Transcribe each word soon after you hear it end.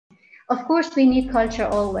Of course, we need culture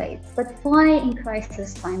always, but why in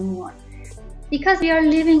crisis time more? Because we are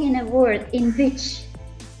living in a world in which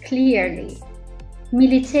clearly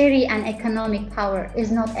military and economic power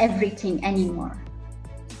is not everything anymore.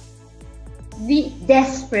 We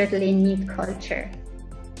desperately need culture.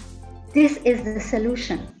 This is the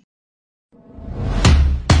solution.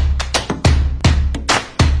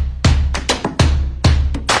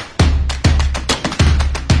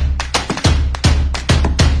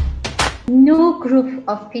 No group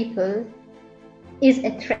of people is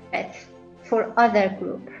a threat for other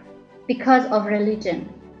group because of religion,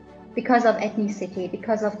 because of ethnicity,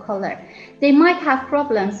 because of color. They might have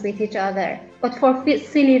problems with each other, but for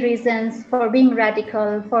silly reasons, for being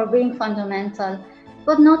radical, for being fundamental,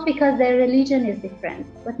 but not because their religion is different,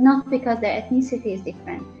 but not because their ethnicity is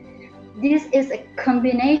different. This is a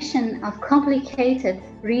combination of complicated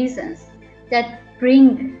reasons that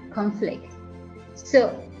bring conflict.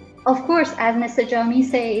 So, of course, as Mr. Jami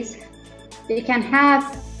says, you can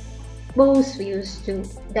have both views to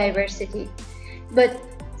diversity, but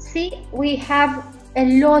see, we have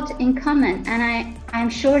a lot in common, and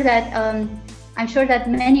I'm sure that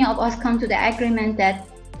many of us come to the agreement that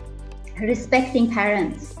respecting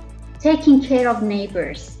parents, taking care of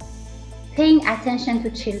neighbors, paying attention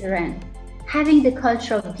to children, having the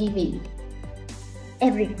culture of giving.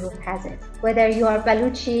 Every group has it. Whether you are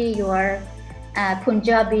Baluchi, you are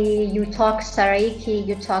Punjabi, you talk Saraiki,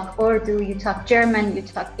 you talk Urdu, you talk German, you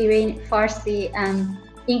talk Iranian, Farsi,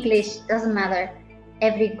 English, doesn't matter.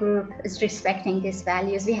 Every group is respecting these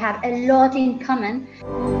values. We have a lot in common.